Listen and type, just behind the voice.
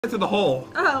into the hole.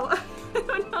 Oh, I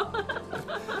don't know.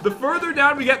 The further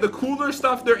down we get, the cooler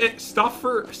stuff there is. Stuff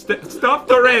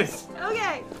there is.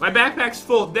 Okay. My backpack's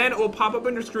full. Then it will pop up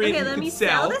on your screen. Okay, let me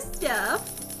sell this stuff.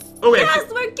 Okay. Yes,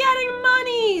 we're getting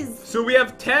monies. So we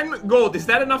have 10 gold. Is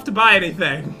that enough to buy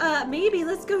anything? Maybe.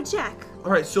 Let's go check.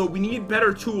 All right, so we need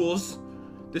better tools.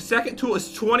 The second tool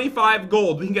is 25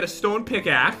 gold. We can get a stone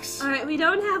pickaxe. All right, we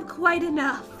don't have quite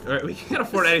enough. All right, we can't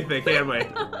afford anything, can we?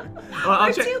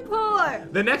 We're too poor.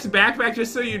 The next backpack,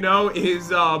 just so you know,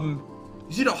 is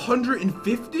it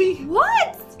 150?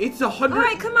 What? It's 100. All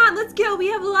right, come on, let's go. We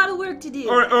have a lot of work to do.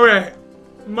 All right, okay.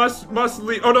 Must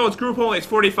leave. Oh no, it's group only. It's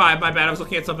 45. My bad. I was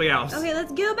looking at something else. Okay,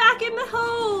 let's go back in the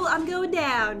hole. I'm going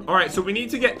down. All right, so we need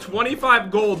to get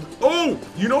 25 gold. Oh,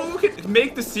 you know what could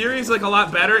make the series like a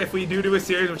lot better if we do a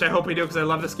series, which I hope we do because I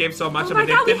love this game so much. Oh my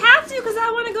god, we have to because I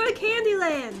want to go to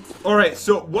Candyland. All right,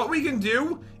 so what we can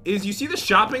do is you see the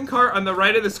shopping cart on the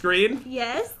right of the screen?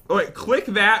 Yes. All right, click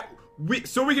that.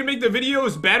 So we can make the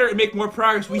videos better and make more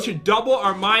progress. We should double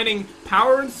our mining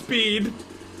power and speed.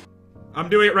 I'm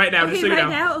doing it right now, just so you know. Right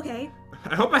now? Okay.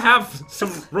 I hope I have some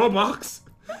Roblox.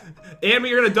 And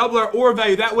we're gonna double our ore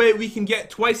value. That way we can get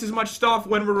twice as much stuff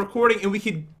when we're recording, and we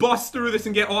can bust through this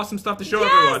and get awesome stuff to show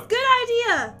everyone. Yes,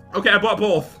 good idea. Okay, I bought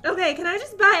both. Okay, can I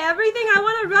just buy everything? I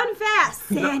want to run fast.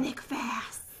 Sonic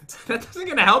fast. That isn't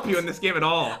gonna help you in this game at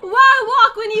all. Why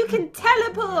walk when you can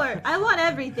teleport? I want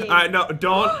everything. No,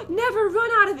 don't. Never run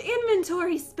out of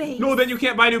inventory space. No, then you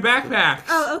can't buy new backpacks.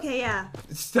 Oh, okay, yeah.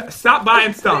 Stop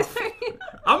buying stuff.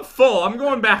 I'm full. I'm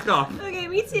going back up. Okay,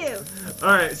 me too. All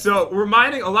right, so we're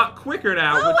mining a lot quicker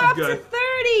now, which is good. We're up to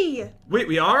 30. Wait,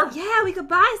 we are? Yeah, we could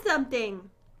buy something.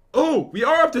 Oh, we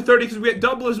are up to 30 because we get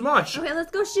double as much. Okay,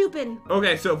 let's go shopping.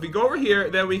 Okay, so if we go over here,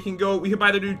 then we can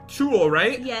buy the new tool,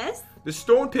 right? Yes. The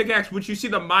stone pickaxe, which you see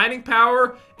the mining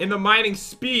power and the mining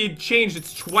speed changed.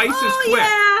 It's twice as quick.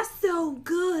 Oh, yeah, so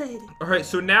good. All right,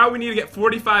 so now we need to get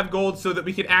 45 gold so that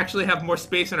we can actually have more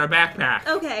space in our backpack.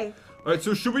 Okay. All right,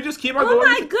 so should we just keep on Oh going?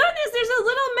 my goodness, there's a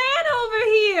little man over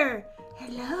here.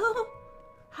 Hello?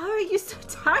 How are you so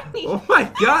tiny? Oh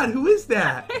my god, who is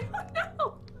that? I don't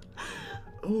know.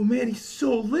 Oh man, he's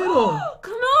so little.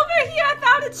 Come over here, I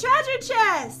found a treasure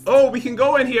chest. Oh, we can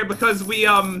go in here because we,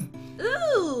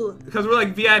 Ooh. because we're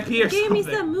like VIP or something. Gave me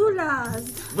some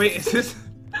moolahs. Wait, is this...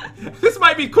 This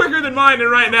might be quicker than mine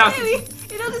right now. Maybe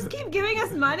it'll just keep giving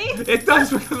us money? It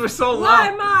does because we're so low.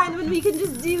 Why mine when we can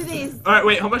just do this? Alright,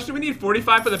 wait, how much do we need?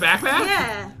 45 for the backpack?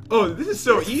 Yeah. Oh, this is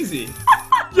so easy.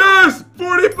 Yes!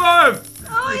 45!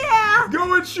 Oh yeah!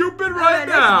 Go and shoot it right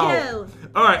now! Let's go.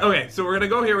 Alright, okay, so we're gonna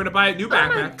go here, we're gonna buy a new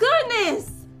backpack. Oh my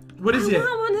goodness! What is it? I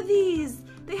want one of these.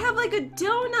 They have like a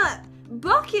donut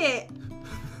bucket.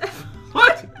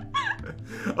 What?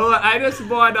 Oh, I just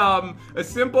bought a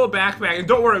simple backpack, and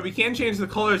don't worry, we can change the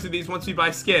colors of these once we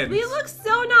buy skins. We look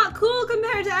so not cool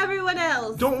compared to everyone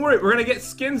else. Don't worry, we're gonna get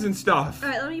skins and stuff.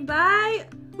 Alright, let me buy...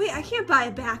 Wait, I can't buy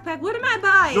a backpack. What am I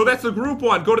buying? No, that's the group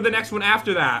one. Go to the next one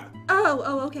after that.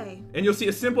 Oh, okay. And you'll see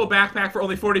a simple backpack for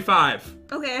only 45.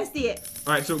 Okay, I see it.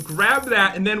 Alright, so grab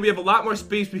that, and then we have a lot more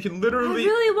space. We can literally... I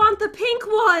really want the pink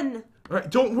one. Alright,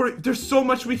 don't worry. There's so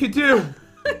much we could do.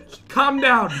 Calm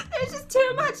down. There's just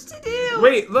too much to do.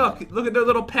 Wait, look at their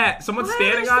little pet. Someone's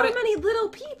standing on it. Why are there so many little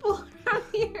people around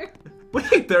here?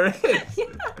 Wait, there is. Yeah.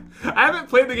 I haven't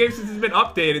played the game since it's been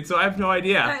updated, so I have no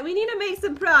idea. Alright, we need to make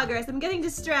some progress. I'm getting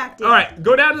distracted. Alright,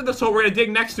 go down to this hole. We're gonna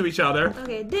dig next to each other.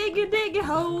 Okay, dig a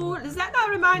hole. Does that not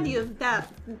remind you of that?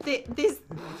 This?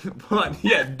 What?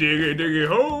 Yeah, dig a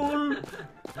hole.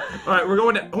 Alright, we're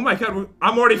going to... Oh my god,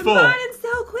 I'm already full. We're mining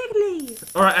so quickly.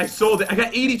 Alright, I sold it. I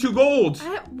got 82 gold.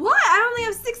 What? I only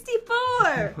have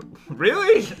 64.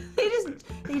 Really?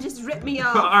 They just ripped me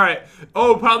off. Alright.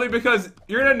 Oh, probably because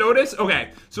you're gonna notice.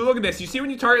 Okay, so look at this. You see when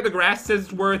you target the grass, it says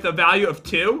it's worth a value of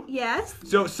 2? Yes.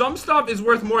 So some stuff is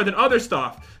worth more than other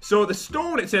stuff. So the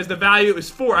stone, it says the value is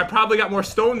 4. I probably got more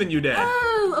stone than you did.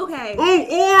 Oh, okay.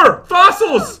 Oh, ore!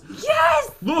 Fossils!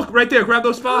 Yes! Look, right there. Grab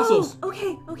those fossils. Oh,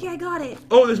 okay, I got it.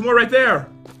 Oh, there's more right there.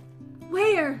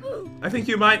 Where? I think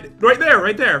you might... Right there.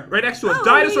 Right next to us. Oh,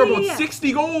 Dinosaur yeah. bones,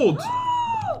 60 gold.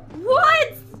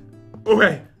 What?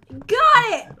 Okay. Got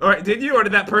it! Alright, did you or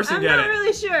did that person get it? I'm not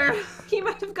really sure. He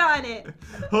might have gotten it.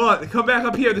 Hold on, come back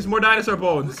up here. There's more dinosaur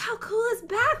bones. Look how cool his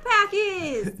backpack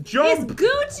is. Jump! It's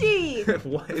Gucci.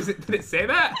 What is it? Did it say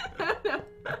that? I don't know.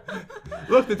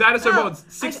 Look, the dinosaur bones,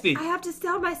 60. I have to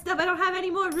sell my stuff. I don't have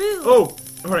any more room. Oh,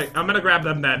 alright, I'm gonna grab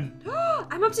them then.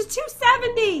 I'm up to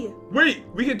 270. Wait,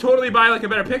 we can totally buy like a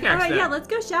better pickaxe Alright, then. yeah, let's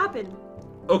go shopping.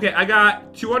 Okay, I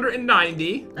got 290.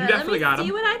 You definitely got Let me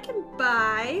see them. what I can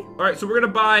buy. All right, so we're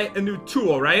gonna buy a new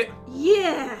tool, right?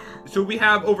 Yeah. So we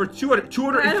have over 200,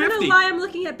 250. I don't know why I'm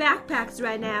looking at backpacks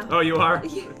right now. Oh, you are?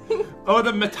 Oh,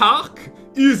 the Matak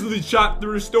easily shot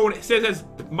through stone. It says it has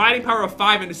mining power of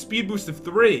 5 and a speed boost of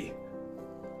 3.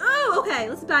 Oh, okay.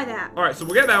 Let's buy that. All right, so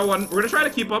we'll get that one. We're gonna try to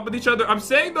keep up with each other. I'm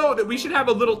saying though that we should have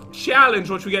a little challenge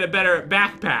once we get a better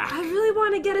backpack. I really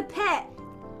want to get a pet.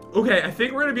 Okay, I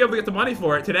think we're gonna be able to get the money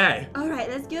for it today. All right,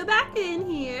 let's go back in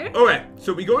here. Okay,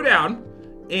 so we go down,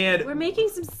 and We're making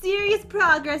some serious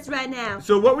progress right now.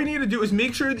 so what we need to do is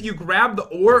make sure that you grab the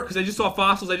ore, because I just saw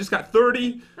fossils. I just got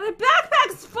 30. My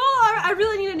backpack's full. I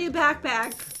really need a new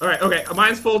backpack. All right, okay,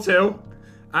 mine's full too.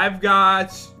 I've got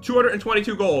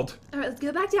 222 gold. All right, let's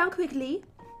go back down quickly.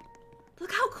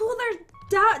 Look how cool their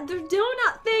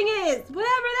donut thing is.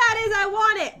 Whatever that is, I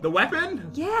want it. The weapon?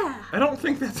 Yeah. I don't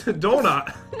think that's a donut.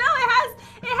 No,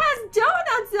 it has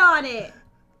donuts on it.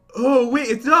 Oh, wait,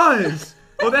 it does.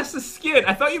 Oh, that's the skin.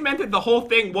 I thought you meant that the whole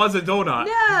thing was a donut.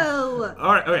 No.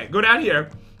 All right, okay, go down here,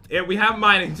 and we have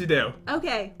mining to do.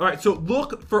 Okay. All right, so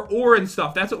look for ore and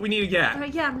stuff. That's what we need to get. All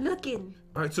right, yeah, I'm looking.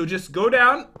 All right, so just go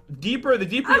down deeper. The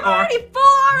deeper you I'm are. already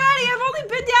full already. I've only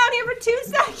been down here for 2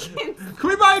 seconds. Can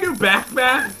we buy a new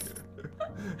backpack?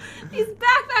 These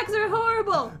backpacks are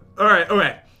horrible. All right,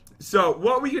 okay. So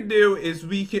what we can do is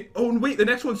we can. Oh wait, the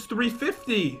next one's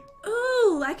 350.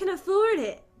 Ooh, I can afford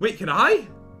it. Wait, can I?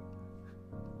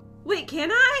 Wait, can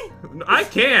I? I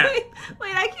can't.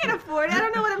 Wait, I can't afford it. I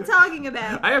don't know what I'm talking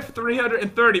about. I have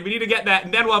 330. We need to get that,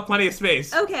 and then we'll have plenty of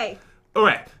space. Okay. All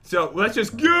right, so let's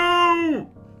just go.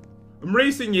 I'm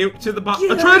racing you to the bottom.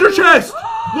 Get A treasure over chest.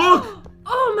 here. Look,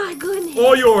 Oh my goodness.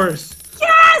 all yours. Yes,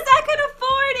 I can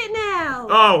afford it now.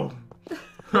 Oh.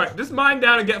 All right, just mine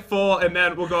down and get full, and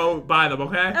then we'll go buy them,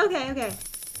 okay? Okay, okay.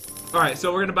 All right,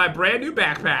 so we're gonna buy brand new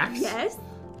backpacks. Yes.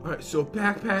 All right, so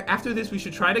backpack. After this, we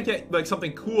should try to get like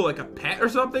something cool, like a pet or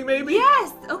something, maybe.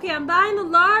 Yes. Okay, I'm buying the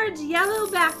large yellow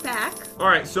backpack. All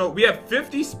right, so we have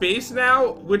 50 space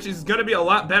now, which is gonna be a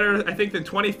lot better, I think, than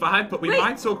 25. But we Wait,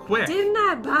 mine so quick. Didn't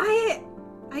I buy it?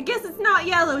 I guess it's not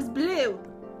yellow, it's blue.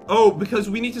 Oh, because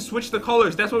we need to switch the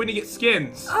colors. That's why we need to get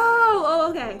skins. Oh,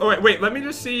 okay. All right, wait. Let me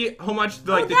just see how much.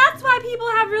 Like, That's why people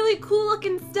have really cool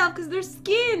looking stuff, because they're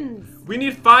skins. we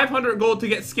need 500 gold to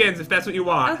get skins, if that's what you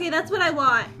want. Okay, that's what I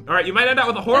want. All right, you might end up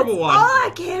with a horrible That's one. all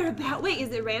I care about. Wait,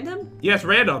 is it random? Yes,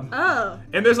 random. Oh.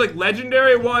 And there's like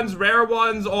legendary ones, rare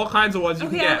ones, all kinds of ones you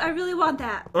Okay, can get. I really want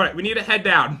that. All right, we need to head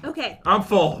down. Okay. I'm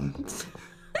full.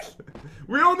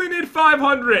 We only need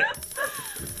 500.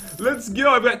 Let's go.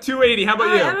 I've got 280. How about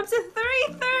All right, you? I'm up to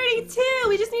 332.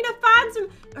 We just need to find some,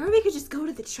 or we could just go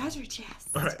to the treasure chest.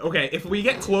 All right, okay. If we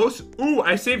get close, ooh,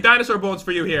 I saved dinosaur bones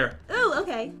for you here. Oh,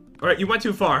 okay. All right, you went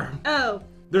too far. Oh.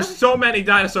 There's so many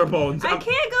dinosaur bones. I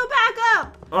can't go back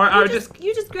up. All right,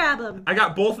 You just grab them. I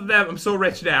got both of them. I'm so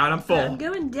rich now, and I'm full. I'm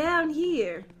going down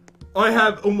here. I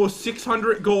have almost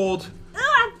 600 gold. Oh,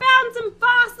 I found some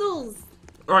fossils.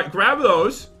 All right, grab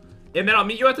those, and then I'll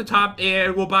meet you at the top,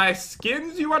 and we'll buy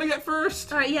skins. You want to get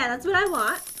first? All right, yeah, that's what I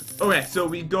want. Okay, so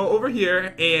we go over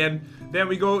here, and then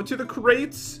we go to the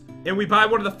crates, and we buy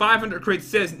one of the 500 crates. It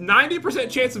says 90%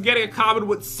 chance of getting a common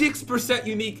with 6%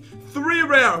 unique, 3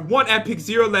 rare, 1 epic,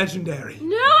 0 legendary.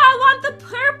 No, I want the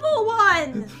purple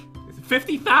one.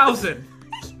 50,000.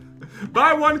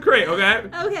 Buy 1 crate, okay?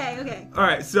 Okay, okay. All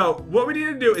right, so what we need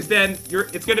to do is then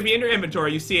it's going to be in your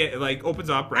inventory. You see it like opens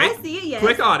up, right? I see it, yes.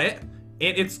 Click on it,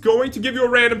 and it's going to give you a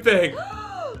random thing.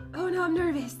 Oh no, I'm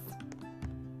nervous.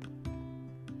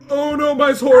 Oh no,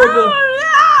 mine's horrible.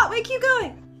 Oh no! Wait, keep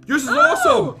going. Yours is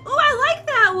awesome. Oh, I like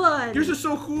that one. Yours is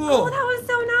so cool. Oh, that was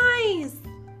so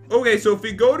nice. Okay, so if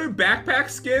we go to backpack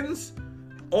skins,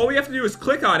 all we have to do is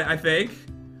click on it, I think.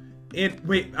 And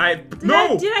wait, Did I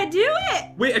do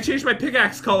it? Wait, I changed my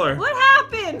pickaxe color. What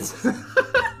happened?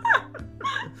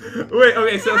 Wait,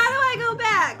 okay, so How do I go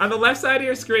back? on the left side of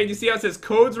your screen, you see how it says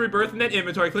codes, rebirth, and then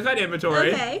inventory. Click on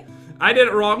inventory. Okay. I did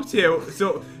it wrong too.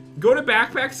 So go to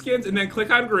backpack skins and then click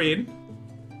on green.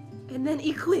 And then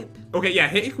equip. Okay, yeah,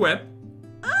 hit equip.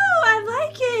 Oh, I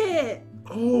like it.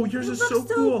 Oh, yours It is looks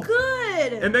so cool.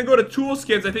 good. And then go to tool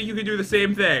skins. I think you can do the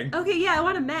same thing. Okay, yeah, I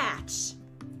want to match.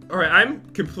 All right, I'm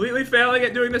completely failing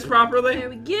at doing this properly. There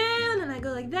we go, and then I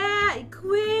go like that,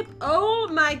 equip. Oh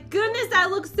my goodness, that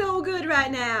looks so good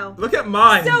right now. Look at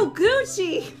mine. So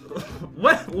Gucci.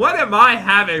 What am I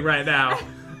having right now?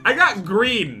 I got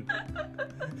green.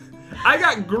 I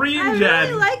got green, I Jen.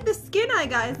 really like the skin I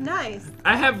got, it's nice.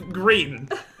 I have green.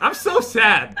 I'm so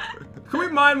sad. Can we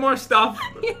mine more stuff?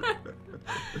 Yeah.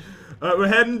 Alright, we're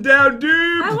heading down,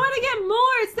 dude. I want to get more.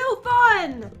 It's so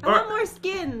fun. I want more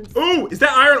skins. Ooh, is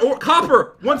that iron or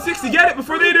copper? 160, get it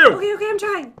before they do. Okay, I'm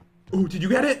trying. Ooh, did you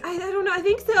get it? I don't know. I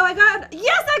think so. Yes,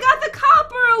 I got the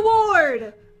copper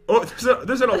award. Oh,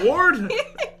 there's an award?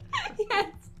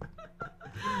 Yes.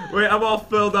 Wait, I'm all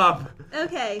filled up.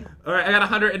 Okay. All right, I got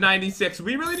 196.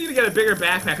 We really need to get a bigger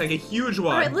backpack, like a huge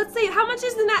one. All right, let's see. How much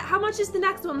is the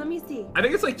next one? Let me see. I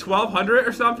think it's like 1,200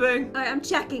 or something. All right, I'm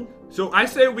checking. So I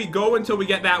say we go until we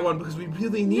get that one because we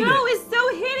really need it. No, it's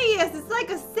so hideous. It's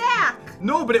like a sack.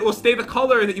 No, but it will stay the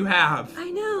color that you have. I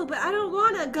know, but I don't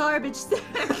want a garbage sack.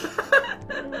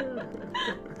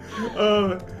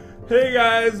 Hey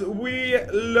guys, we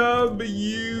love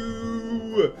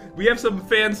you. We have some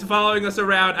fans following us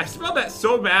around. I smell that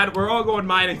so bad. We're all going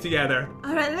mining together.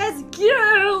 All right, let's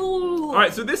go. All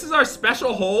right, so this is our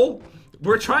special hole.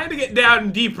 We're trying to get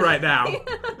down deep right now.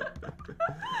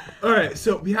 All right,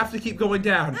 so we have to keep going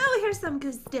down. Oh, here's some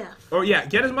good stuff. Oh yeah,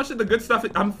 get as much of the good stuff.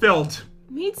 I'm filled.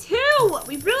 Me too.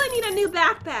 We really need a new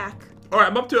backpack. All right,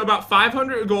 I'm up to about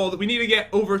 500 gold. We need to get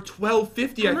over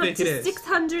 1250, I think it is.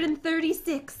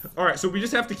 636. All right, so we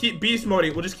just have to keep beast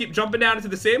moding. We'll just keep jumping down into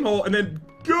the same hole and then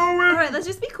going. All right, let's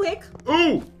just be quick.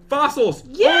 Ooh, fossils.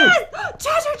 Yes!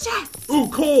 Treasure chest. Ooh,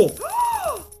 coal.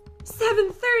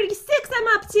 736 I'm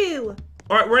up to.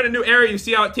 All right, we're in a new area. You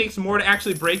see how it takes more to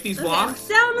actually break these blocks? I'm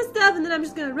selling the stuff and then I'm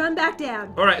just gonna run back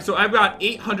down. All right, so I've got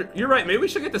 800. You're right, maybe we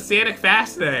should get the Sonic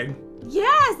Fast thing.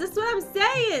 Yes, that's what I'm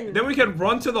saying. Then we can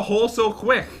run to the hole so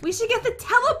quick. We should get the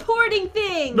teleporting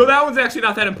thing. No, that one's actually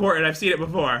not that important. I've seen it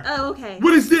before. Oh, okay.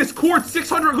 What is this? Quartz,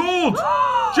 600 gold.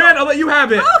 Jen, I'll let you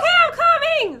have it. Okay, I'm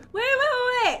coming. Wait.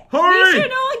 Hurry. Make sure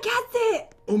no one gets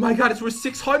it. Oh my god, it's worth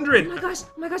 600. Oh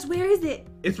my gosh, where is it?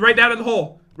 It's right down in the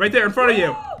hole. Right there in front of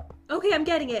you. Okay, I'm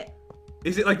getting it.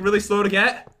 Is it like really slow to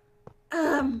get?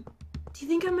 Do you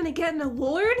think I'm gonna get an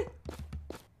award?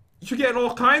 You're getting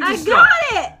all kinds of I stuff.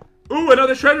 got it! Ooh,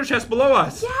 another treasure chest below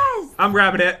us. Yes! I'm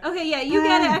grabbing it. Okay, yeah, you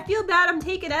get it. I feel bad. I'm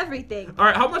taking everything. All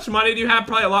right, how much money do you have?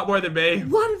 Probably a lot more than me.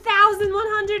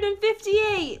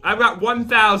 1,158. I've got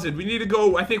 1,000. We need to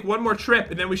go, I think, one more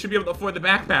trip, and then we should be able to afford the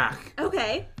backpack.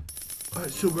 Okay. All right,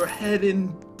 so we're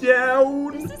heading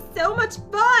down. This is so much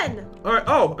fun. All right,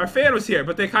 oh, our fan was here,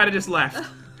 but they kind of just left.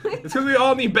 It's because we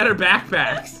all need better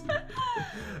backpacks.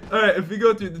 All right, if we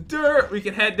go through the dirt, we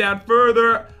can head down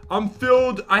further. I'm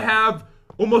filled. I have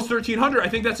almost 1,300. I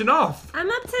think that's enough. I'm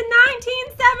up to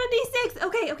 1976.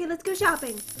 Okay, let's go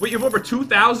shopping. Wait, you have over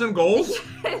 2,000 gold?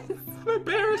 Yes. I'm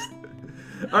embarrassed.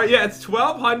 All right, yeah, it's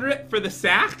 1,200 for the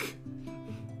sack.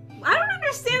 I don't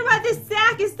understand why this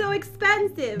sack is so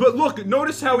expensive. But look,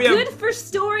 notice how we have... Good for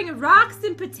storing rocks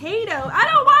and potato. I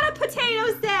don't want a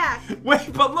potato sack.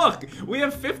 Wait, but look, we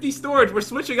have 50 storage. We're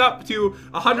switching up to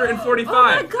 145. Oh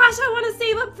my gosh, I want to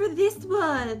save up for this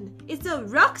one. It's a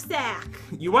rucksack.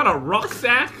 You want a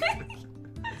rucksack?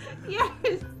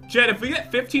 Yes. Jen, if we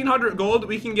get 1,500 gold,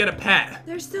 we can get a pet.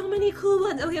 There's so many cool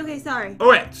ones. Okay, sorry. All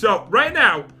right, so right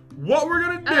now, what we're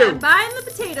gonna do... I'm buying the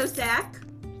potato sack.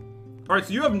 All right,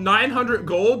 so you have 900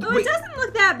 gold. Oh, it doesn't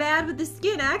look that bad with the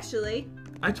skin, actually.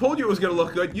 I told you it was gonna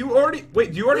look good. You already...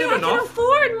 Wait, do you already have enough? I can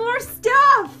afford more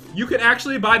stuff. You can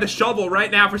actually buy the shovel right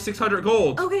now for 600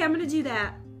 gold. Okay, I'm gonna do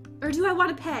that. Or do I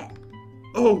want a pet?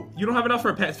 Oh, you don't have enough for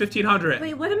a pet. It's 1,500.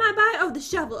 Wait, what am I buying? Oh, the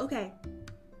shovel. Okay.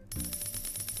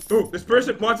 Oh, this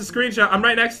person wants a screenshot. I'm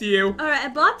right next to you. All right, I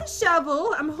bought the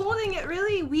shovel. I'm holding it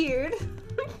really weird.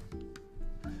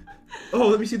 Oh,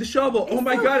 let me see the shovel. Oh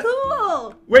my god.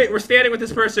 Cool. Wait, we're standing with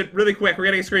this person really quick. We're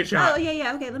getting a screenshot. Oh,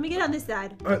 yeah. Okay, let me get on this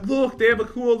side. Look, they have a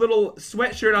cool little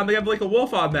sweatshirt on. They have like a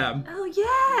wolf on them. Oh,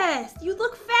 yes. You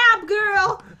look fab,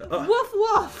 girl. Woof,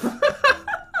 woof.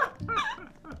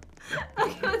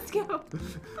 Okay, let's go.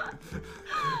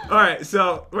 All right,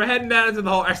 so we're heading down into the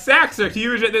hole. Our sacks are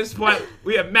huge at this point.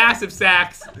 We have massive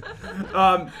sacks.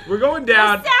 We're going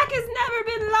down. The sack has never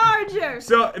been larger.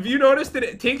 So, have you noticed that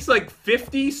it takes like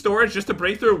 50 storage just to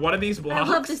break through one of these blocks?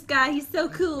 I love this guy. He's so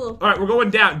cool. All right, we're going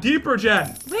down. Deeper,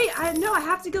 Jen. Wait, I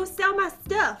have to go sell my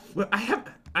stuff. Well, I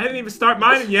didn't even start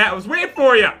mining yet. I was waiting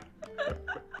for you.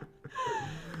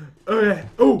 Okay.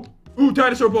 Oh,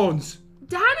 dinosaur bones.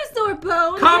 Dinosaur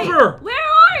bones? Copper! Wait, where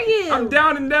are you? I'm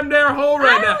down in them there hole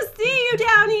right now. I don't see you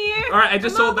down here. All right, I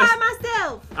just sold this. I'm all by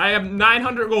myself. I have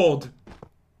 900 gold.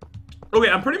 Okay,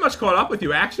 I'm pretty much caught up with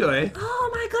you, actually. Oh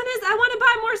my goodness, I want to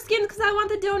buy more skins because I want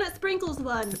the donut sprinkles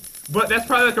one. But that's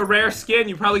probably like a rare skin.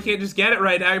 You probably can't just get it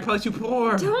right now. You're probably too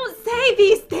poor. Don't say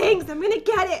these things. I'm gonna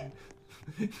get it.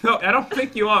 No, I don't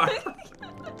think you are.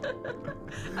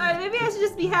 Alright, maybe I should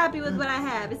just be happy with what I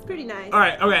have. It's pretty nice.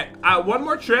 Alright, okay. One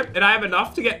more trip, and I have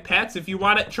enough to get pets. If you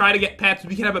want to try to get pets,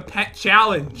 we can have a pet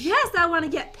challenge. Yes, I want to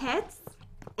get pets.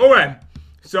 Okay,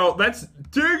 so let's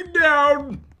dig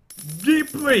down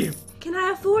deeply. Can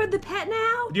I afford the pet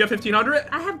now? Do you have 1,500?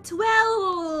 I have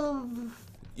 12.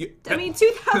 I mean, I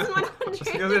 2,100. was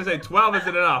gonna say 12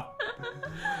 isn't enough.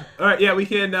 Alright, yeah, we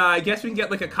can, I guess we can get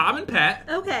like a common pet.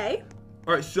 Okay.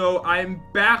 Alright, so I'm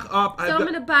back up. So I'm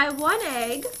gonna buy 1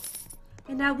 egg.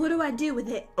 And now what do I do with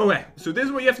it? Okay, so this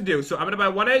is what you have to do. So I'm gonna buy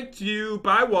 1 egg, you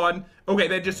buy 1. Okay,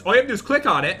 then just, all you have to do is click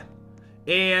on it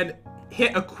and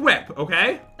hit equip,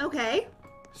 okay? Okay.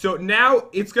 So now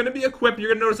it's gonna be equipped.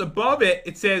 You're gonna notice above it,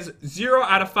 it says 0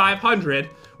 out of 500.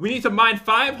 We need to mine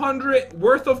 500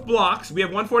 worth of blocks. We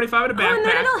have 145 in a backpack. Oh, and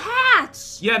then it'll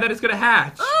hatch. Yeah, then it's gonna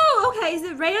hatch. Oh, okay. Is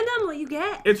it random what you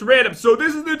get? It's random. So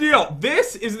this is the deal.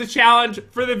 This is the challenge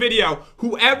for the video.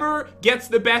 Whoever gets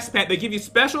the best pet, they give you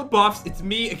special buffs. It's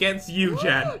me against you,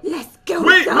 Jen. Let's go.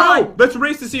 Wait, no! Let's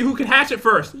race to see who can hatch it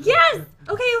first. Yes.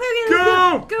 Okay. Let's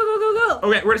Go! Go.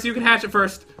 Okay, we're gonna see who can hatch it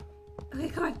first. Okay,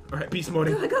 come on. All right, beast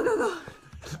moding. Go.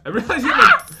 I realize you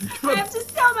have I have to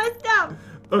sell my stuff.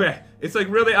 Okay, it's like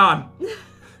really on.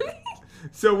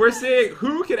 So we're seeing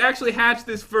who can actually hatch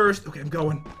this first. Okay, I'm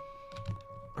going.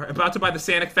 All right, about to buy the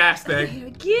Sanic Fast thing. Here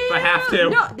we go. If I have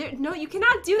to. No, you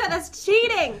cannot do that. That's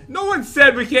cheating. No one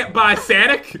said we can't buy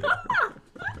Sanic.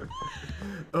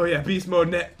 Oh yeah, beast mode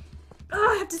net.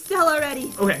 Oh, I have to sell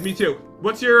already. Okay, me too.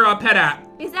 What's your pet at?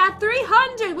 It's at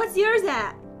 300. What's yours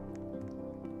at?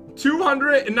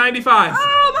 295.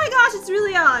 Oh my gosh, it's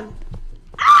really on.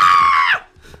 Ah!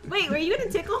 Wait, were you gonna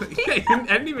tickle me? I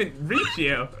didn't even reach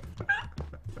you.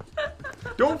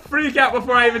 Don't freak out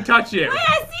before I even touch you. Wait,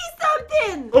 I see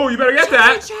something. Oh, you better get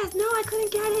that. No, I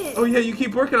couldn't get it. Oh yeah, you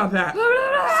keep working on that.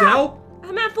 Sell?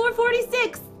 I'm at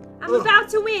 446. I'm about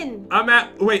to win. I'm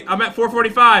at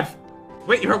 445.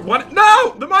 Wait, you're at 1.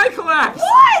 No! The mine collapsed!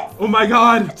 What? Oh my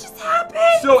god. What just happened?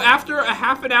 So after a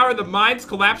half an hour, the mines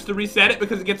collapse to reset it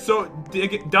because it gets so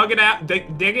diggy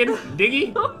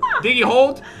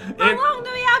hold. How long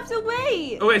do we have to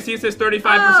wait? Okay, see it says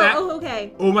 35%. Oh,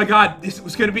 okay. Oh my god, this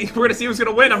was gonna be, we're gonna see who's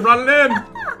gonna win. I'm running in.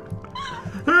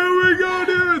 Here we go,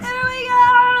 dudes. Here we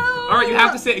go. Alright, you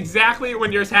have to say exactly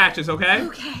when yours hatches, okay?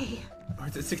 Okay.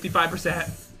 Alright, it's at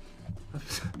 65%.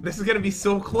 This is gonna be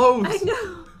so close. I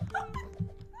know.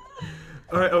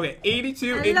 Alright, okay,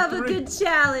 82, I love a good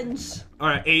challenge.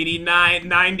 Alright, 89,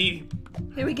 90.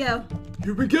 Here we go.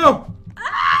 Here we go.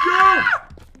 Ah!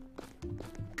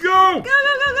 Go!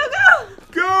 Go.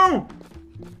 Go!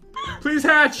 Please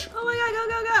hatch. Oh my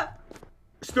god, go.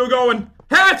 Still going.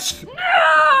 Hatch! No!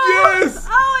 Yes!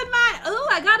 Oh, and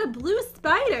I got a blue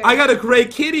spider. I got a gray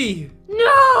kitty. No!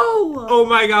 Oh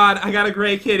my god, I got a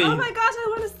gray kitty. Oh my gosh, I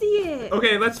want to see it.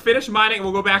 Okay, let's finish mining and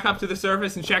we'll go back up to the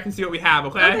surface and check and see what we have,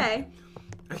 okay? Okay.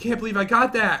 I can't believe I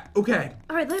got that. Okay.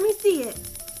 All right, let me see it.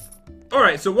 All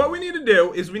right, so what we need to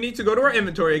do is we need to go to our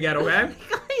inventory again, okay?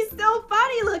 He's so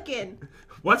funny looking.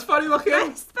 What's funny looking?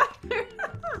 My spider.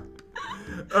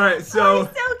 All right, so. Oh,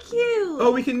 he's so cute.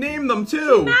 Oh, we can name them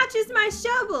too. He matches my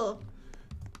shovel.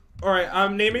 All right,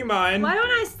 I'm naming mine. Why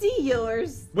don't I see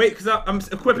yours? Wait, because I'm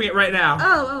equipping it right now.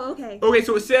 Oh, okay. Okay,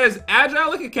 so it says, agile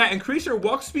like a cat, increase your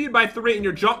walk speed by 3 and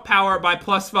your jump power by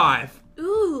 +5.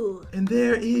 Ooh. And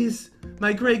there is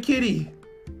my gray kitty.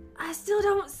 I still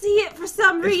don't see it for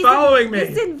some reason. It's following me.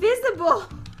 It's invisible.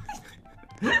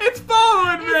 It's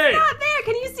following me. It's not there.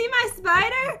 Can you see my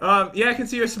spider? Yeah, I can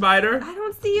see your spider. I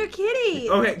don't see your kitty.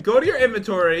 Okay, go to your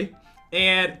inventory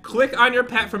and click on your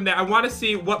pet from there. I want to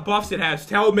see what buffs it has.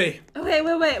 Tell me. Okay,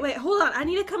 wait. Hold on. I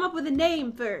need to come up with a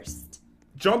name first.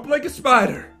 Jump like a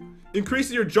spider.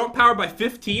 Increases your jump power by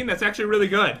 15. That's actually really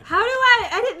good. How do I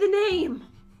edit the name?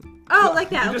 Oh, like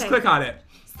that. You okay. just click on it.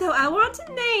 So I want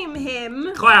to name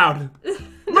him Cloud. Wait,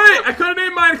 I could have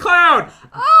named mine Cloud.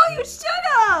 Oh, you should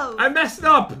have. I messed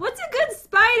up. What's a good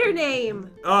spider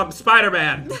name?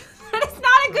 Spider-Man. That is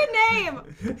not a good name.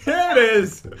 It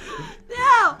is.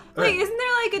 No. Wait, isn't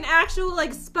there like an actual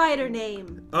like spider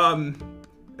name?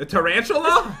 A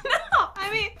tarantula? No, I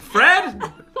mean Fred?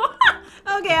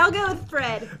 Okay, I'll go with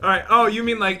Fred. Alright, oh, you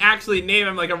mean like actually name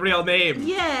him like a real name?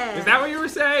 Yeah. Is that what you were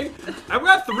saying? I've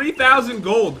got 3,000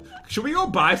 gold. Should we go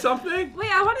buy something?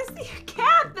 Wait, I want to see your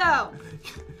cat though.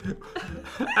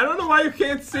 I don't know why you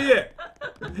can't see it.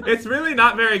 It's really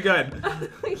not very good.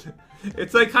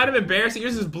 It's like kind of embarrassing.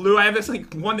 Yours is blue. I have this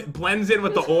like one that blends in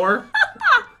with the ore.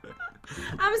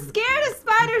 I'm scared of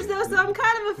spiders though, so I'm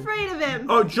kind of afraid of him.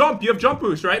 Oh, jump. You have jump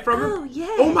boost, right? From him? Oh,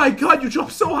 yeah. Oh my god, you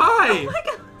jump so high. Oh my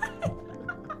god.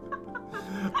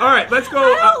 All right, let's go.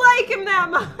 I don't like him that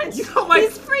much. You don't like...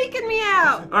 He's freaking me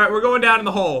out. All right, we're going down in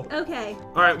the hole. Okay.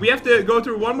 All right, we have to go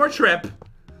through one more trip.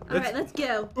 All right, let's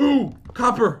go. Ooh,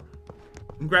 copper.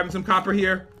 I'm grabbing some copper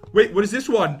here. Wait, what is this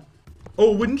one?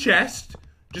 Oh, wooden chest.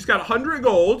 Just got 100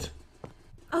 gold.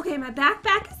 Okay, my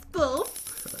backpack is full.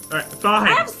 All right, fine.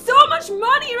 I have so much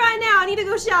money right now. I need to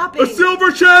go shopping. A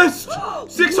silver chest!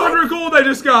 600 gold I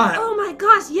just got. Oh my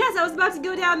gosh, yes, I was about to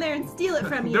go down there and steal it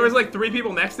from you. There was like 3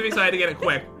 people next to me, so I had to get it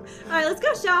quick. All right, let's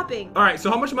go shopping. All right, so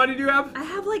how much money do you have? I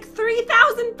have like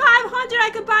 3,500. I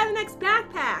could buy the next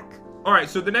backpack. All right,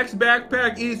 so the next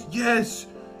backpack is, yes,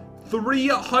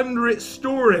 300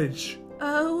 storage.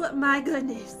 Oh my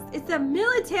goodness. It's a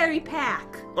military pack.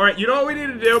 All right, you know what we need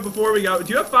to do before we go? Do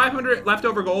you have 500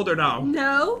 leftover gold or no?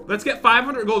 No. Let's get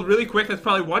 500 gold really quick. That's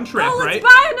probably one trip, right? Let's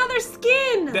buy another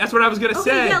skin. That's what I was going to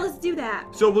say. Okay, yeah, let's do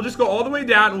that. So we'll just go all the way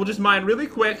down and we'll just mine really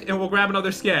quick and we'll grab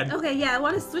another skin. Okay, yeah, I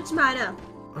want to switch mine up.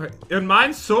 All right, and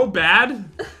mine's so bad.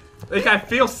 Like, I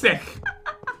feel sick.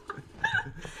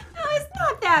 No, it's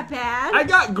not that bad. I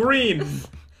got green.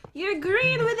 You're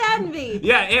green with envy.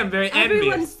 Yeah, I am very envious.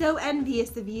 Everyone's so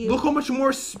envious of you. Look how much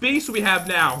more space we have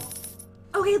now.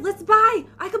 Okay, let's buy.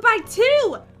 I could buy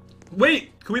 2.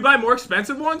 Wait, can we buy more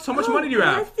expensive ones? How much money do you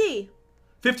have? Let's see.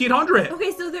 1,500.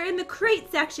 Okay, so they're in the crate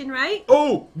section, right?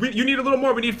 Oh, you need a little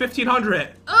more. We need 1,500.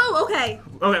 Oh, okay.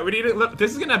 Okay, we need to.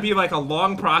 This is gonna be like a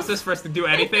long process for us to do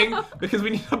anything because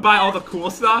we need to buy all the cool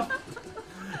stuff.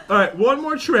 All right, one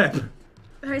more trip.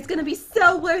 All right, it's gonna be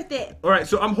so worth it. All right,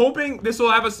 so I'm hoping this will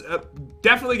have us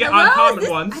definitely get Hello? uncommon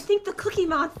ones. I think the Cookie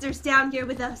Monster's down here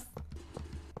with us.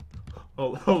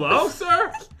 Oh, hello,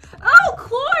 sir? Oh,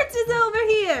 Quartz is over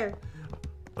here.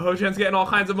 Oh, Jen's getting all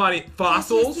kinds of money.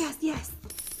 Fossils? Yes.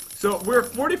 So we're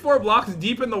 44 blocks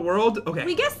deep in the world. Okay.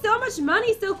 We get so much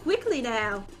money so quickly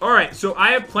now. All right, so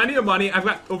I have plenty of money. I've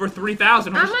got over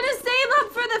 3,000. I'm gonna save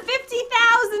up for the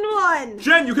 50,000 one.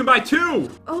 Jen, you can buy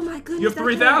 2. Oh my goodness. You have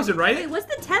 3,000, right? Wait, what's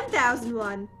the 10,000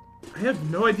 one? I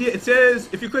have no idea. It says,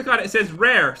 if you click on it, it says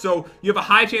rare. So you have a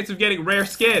high chance of getting rare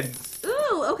skins.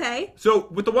 Ooh, okay. So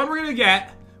with the one we're gonna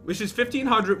get, which is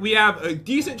 1,500, we have a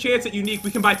decent chance at unique.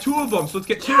 We can buy 2 of them, so let's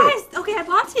get 2. Yes, okay, I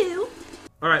bought 2.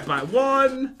 All right, buy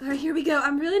 1. All right, here we go.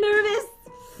 I'm really nervous.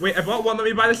 Wait, I bought 1. Let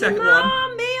me buy the second Come one.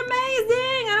 on, be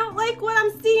amazing. I don't like what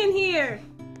I'm seeing here.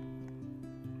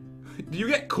 Do you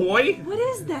get koi? What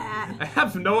is that? I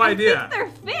have no idea. I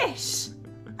think they're fish.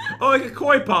 Oh, like a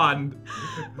koi pond.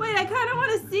 Wait, I kind of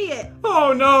want to see it.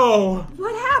 Oh no.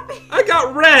 What happened? I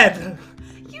got red.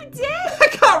 You did?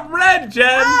 I got red,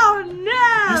 Jen. Oh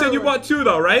no. You said you bought 2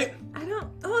 though, right? I don't.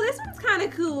 Oh, this one's kind of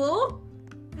cool.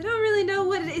 I don't really know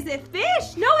what it is. Is it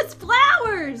fish? No, it's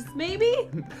flowers. Maybe.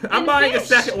 I'm buying a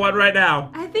second one right now.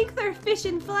 I think they're fish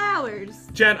and flowers.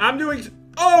 Jen, I'm doing.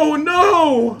 Oh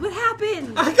no! What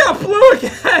happened? I got blue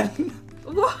again.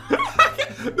 What?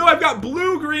 No, I've got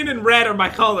blue, green, and red are my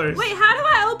colors. Wait, how do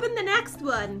I open the next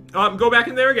one? Go back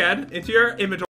in there again into your inventory.